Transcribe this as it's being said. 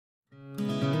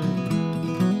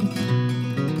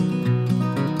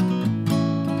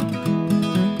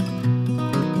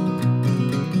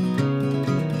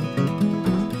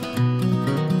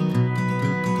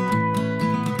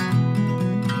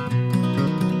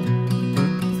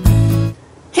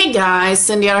Hey guys,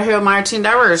 Cindy out here with My Art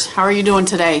Endeavors. How are you doing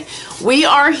today? We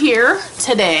are here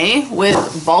today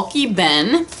with Bulky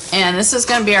Ben, and this is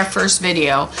going to be our first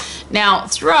video. Now,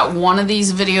 throughout one of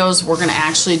these videos, we're going to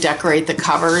actually decorate the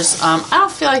covers. I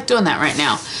don't feel like doing that right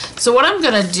now. So what I'm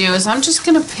going to do is I'm just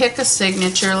going to pick a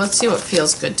signature. Let's see what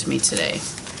feels good to me today.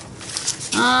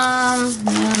 No.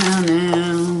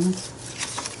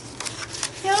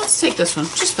 Yeah, let's take this one,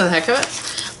 just for the heck of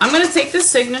it. I'm going to take the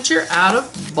signature out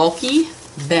of Bulky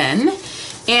Ben,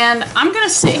 and I'm going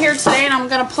to sit here today and I'm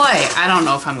going to play. I don't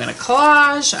know if I'm going to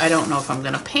collage. I don't know if I'm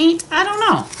going to paint. I don't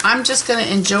know. I'm just going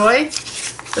to enjoy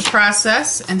the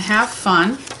process and have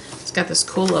fun. It's got this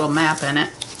cool little map in it.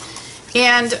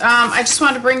 And I just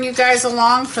wanted to bring you guys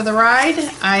along for the ride.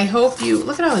 I hope you,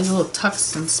 look at all these little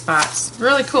tucks and spots.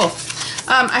 Really cool.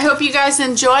 I hope you guys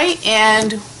enjoy,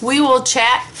 and we will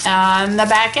chat on the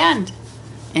back end.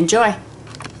 Enjoy.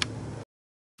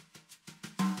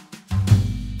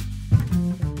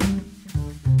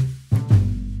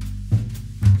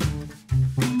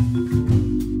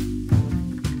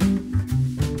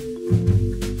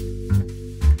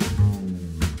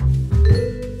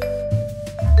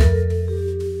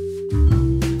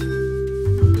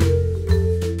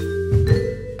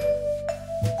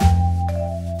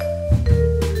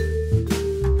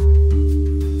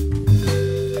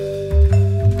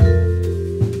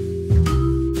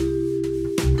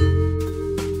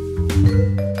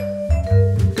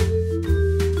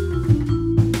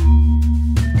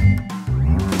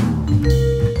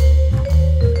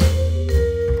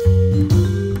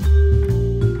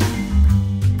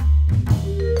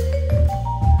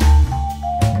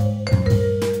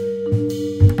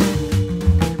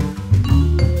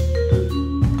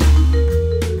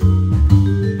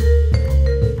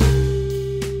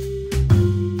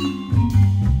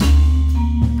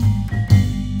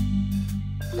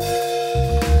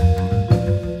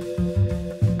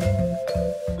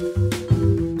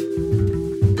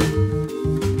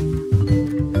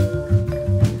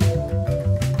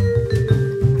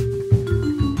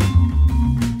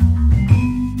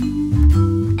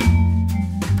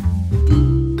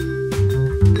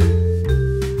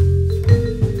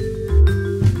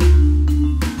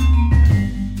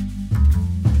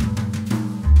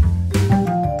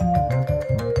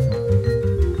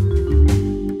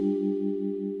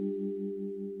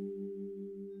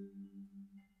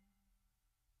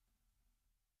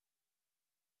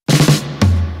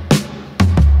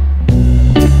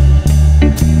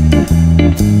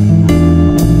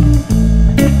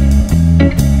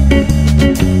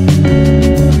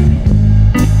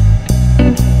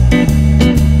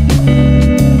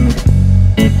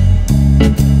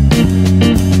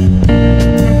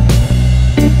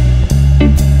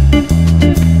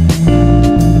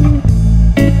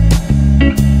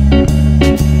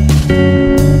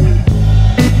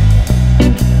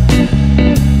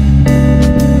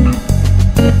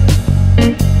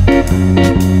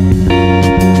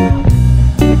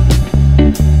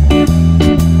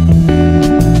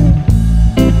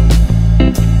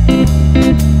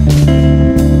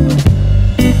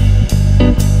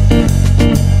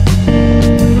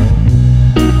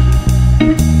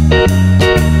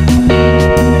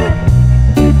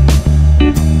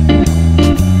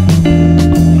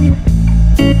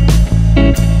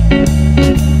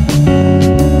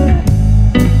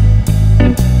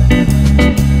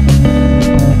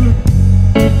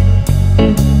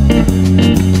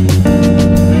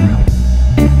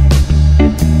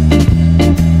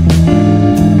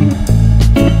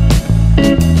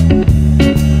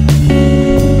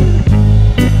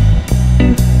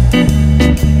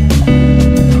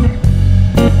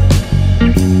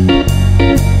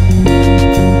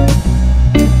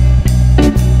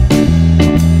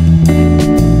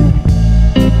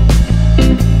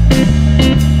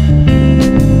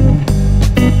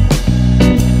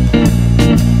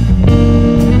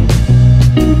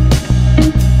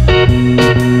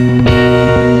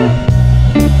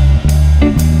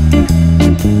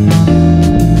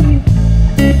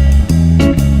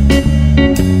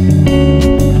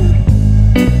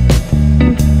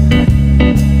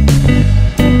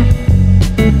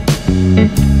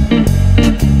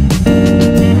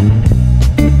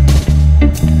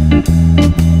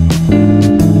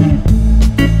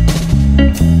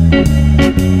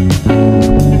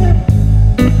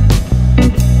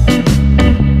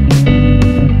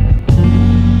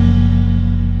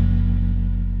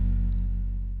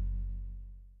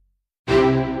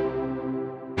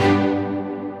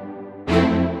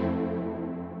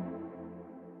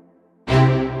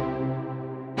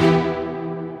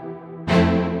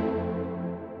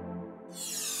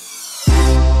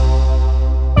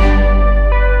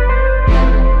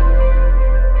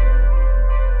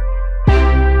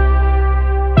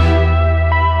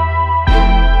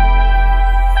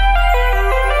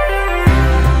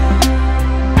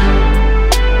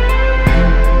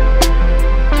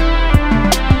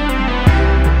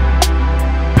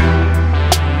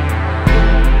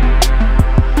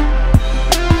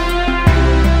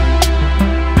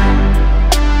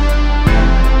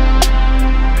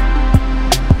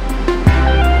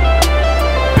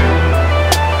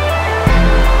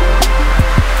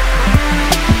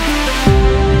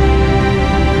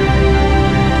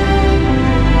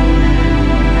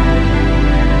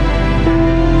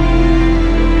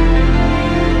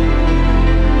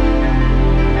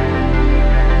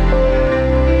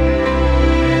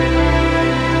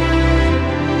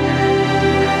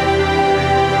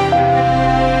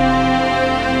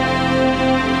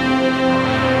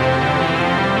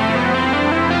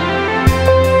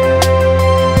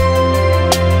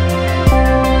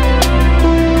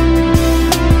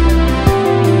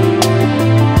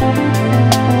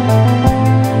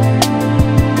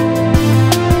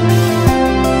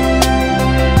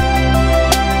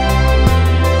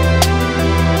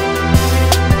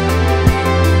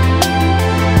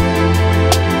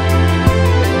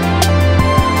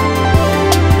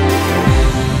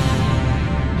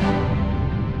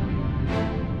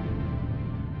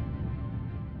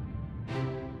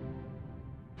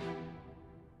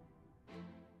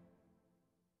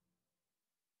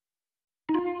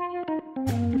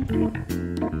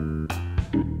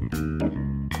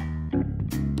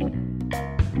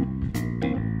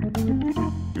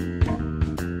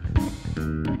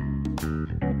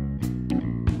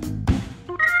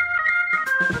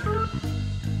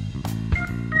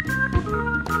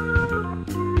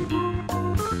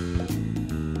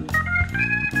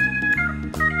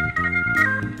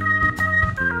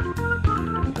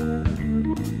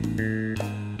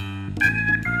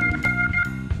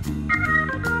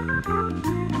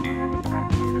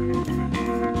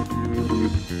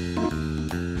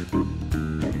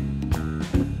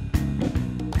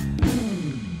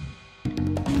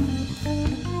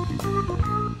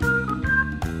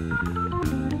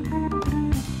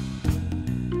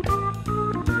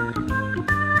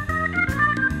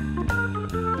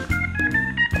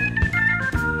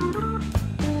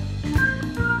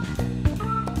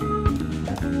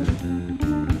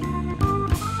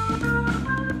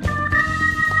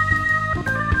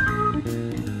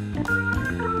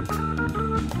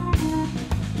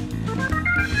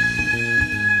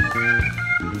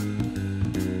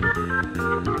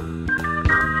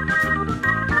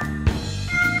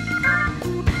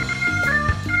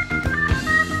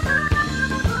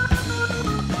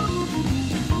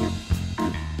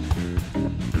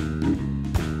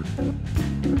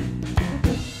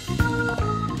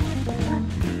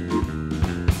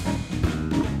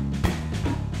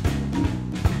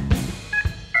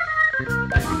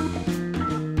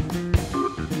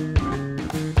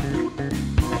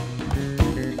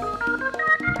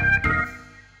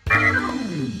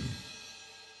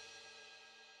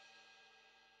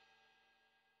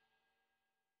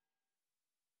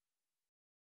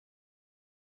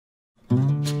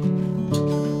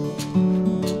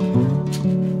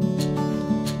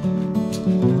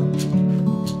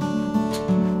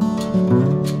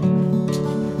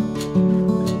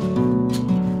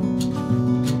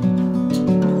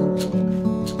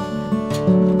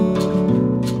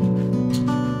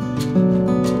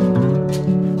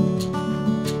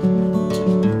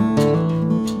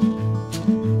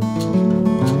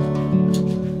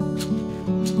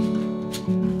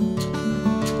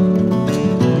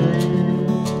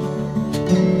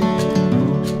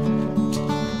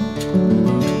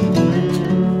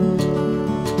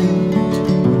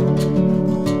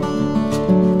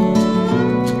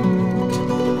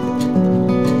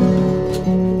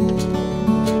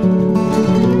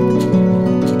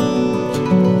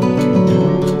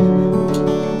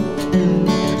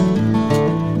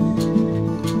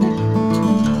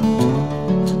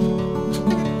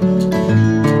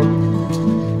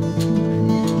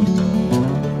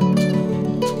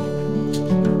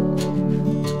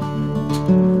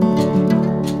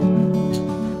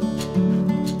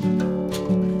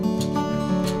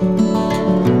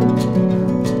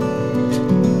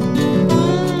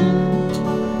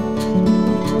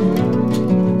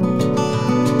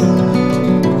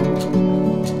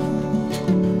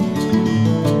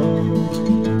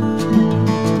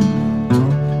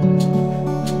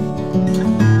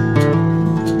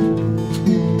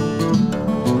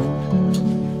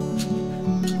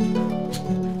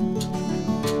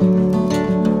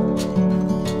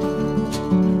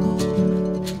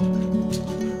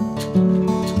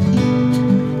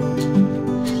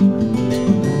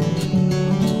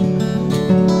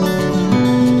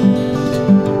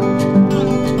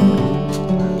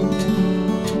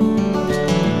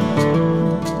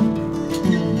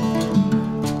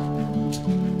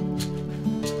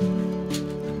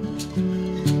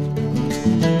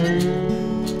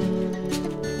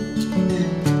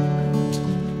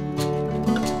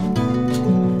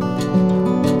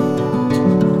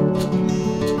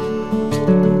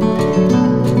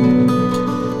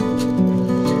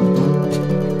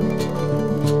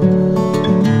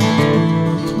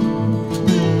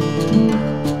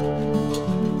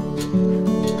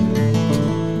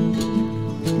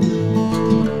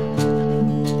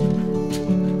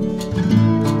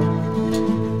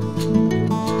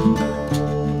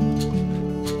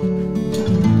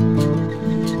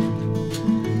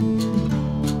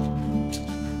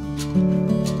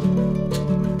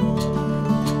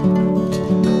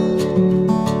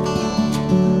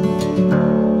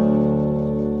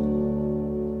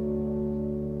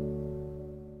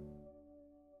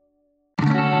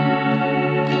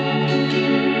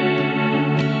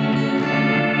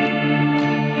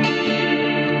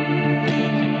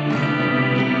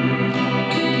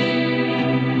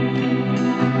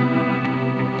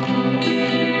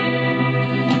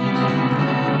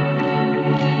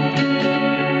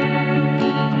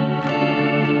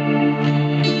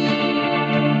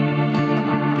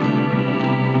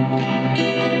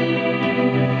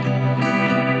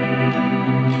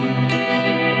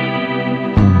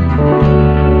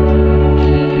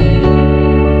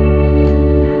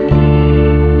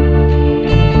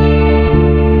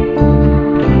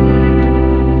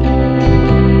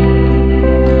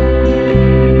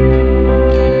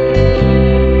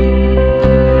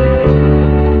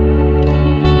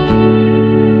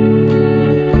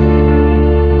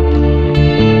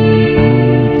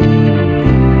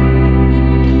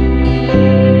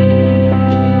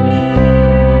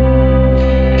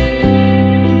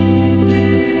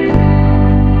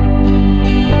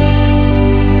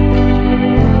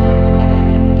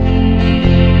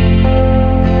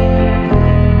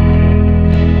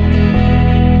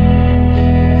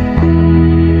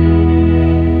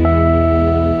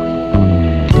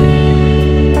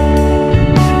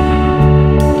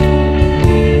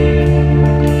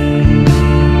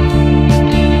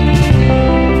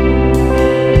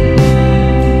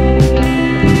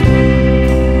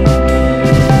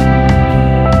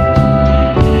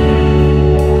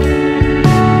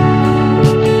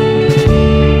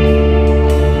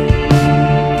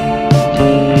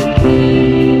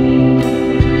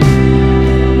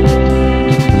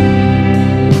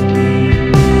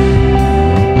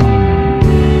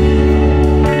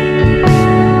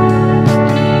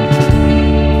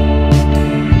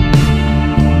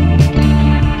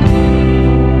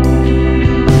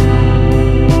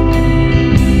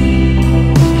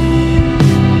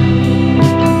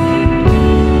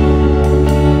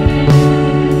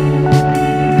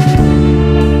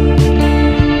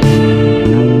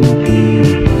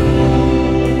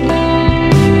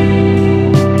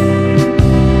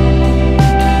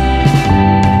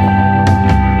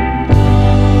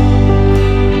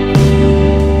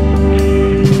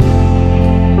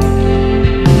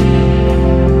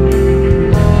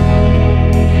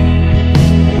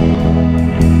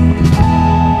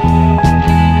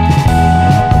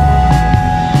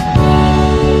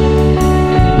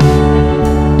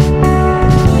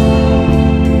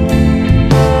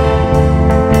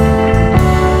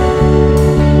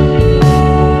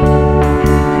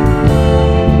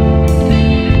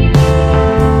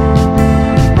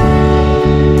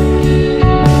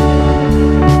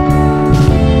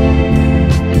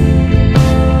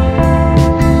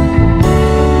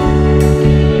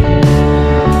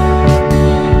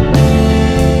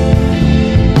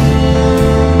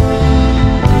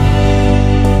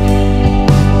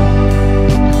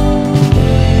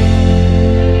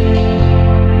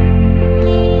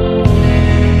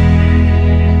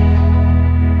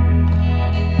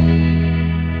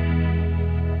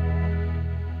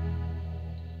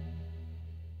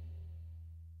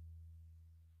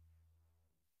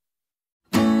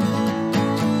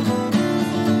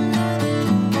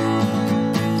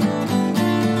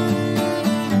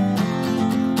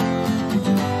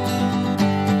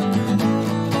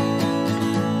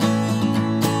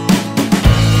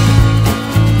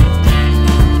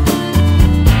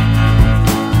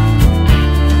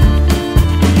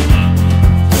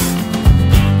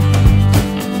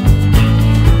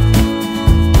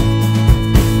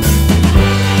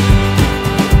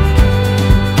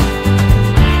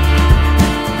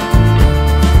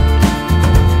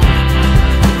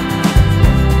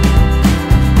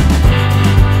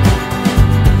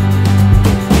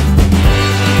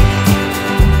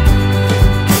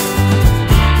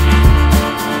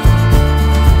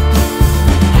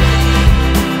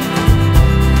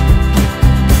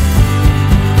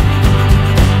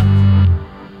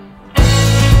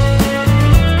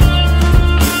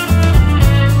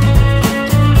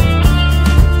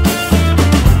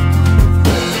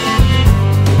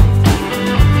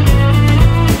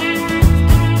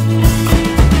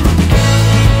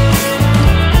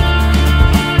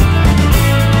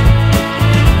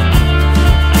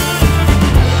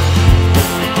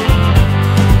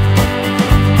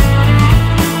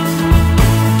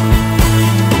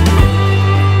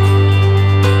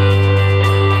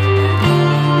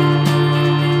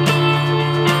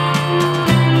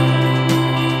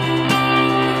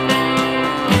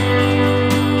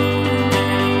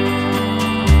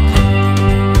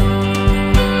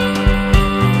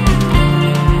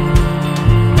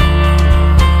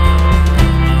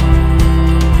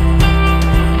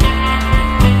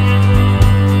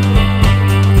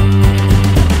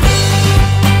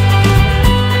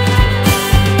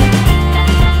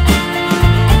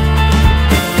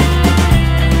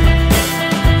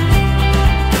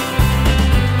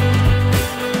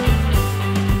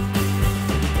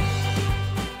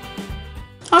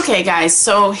 Okay guys,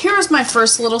 so here's my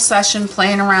first little session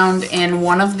playing around in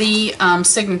one of the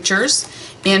signatures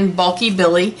in Bulky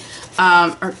Billy.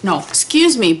 Bulky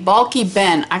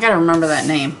Ben. I gotta remember that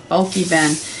name, Bulky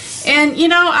Ben. And you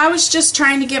know, I was just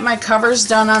trying to get my covers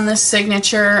done on this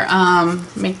signature.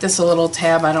 Make this a little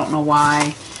tab, I don't know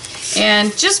why.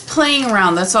 And just playing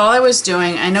around, that's all I was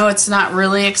doing. I know it's not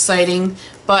really exciting,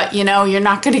 but you know, you're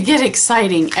not going to get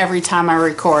exciting every time I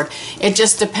record. It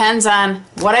just depends on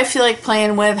what I feel like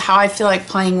playing with, how I feel like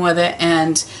playing with it,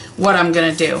 and what I'm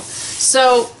going to do.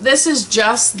 So this is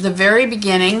just the very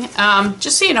beginning.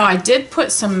 Just so you know, I did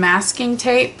put some masking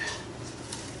tape.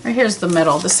 Right here's the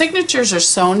middle. The signatures are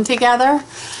sewn together,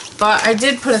 but I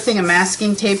did put a thing of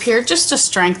masking tape here just to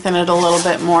strengthen it a little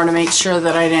bit more to make sure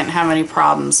that I didn't have any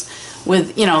problems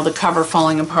with, you know, the cover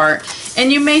falling apart.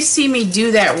 And you may see me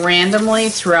do that randomly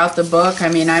throughout the book. I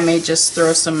mean, I may just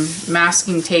throw some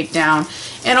masking tape down,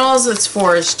 and all it's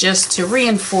for is just to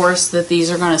reinforce that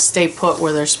these are going to stay put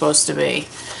where they're supposed to be.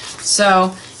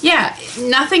 So yeah,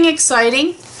 nothing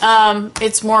exciting.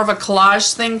 It's more of a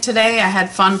collage thing today. I had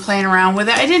fun playing around with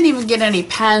it. I didn't even get any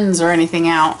pens or anything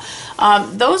out.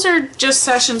 Those are just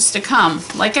sessions to come.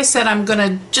 Like I said, I'm going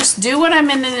to just do what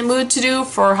I'm in the mood to do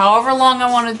for however long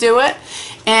I want to do it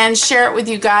and share it with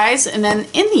you guys. And then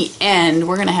in the end,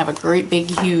 we're going to have a great big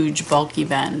huge Bulky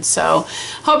Ben. So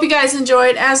hope you guys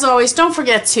enjoyed. As always, don't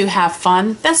forget to have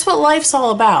fun. That's what life's all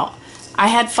about. I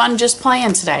had fun just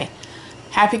playing today.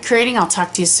 Happy creating. I'll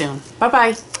talk to you soon.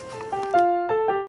 Bye-bye.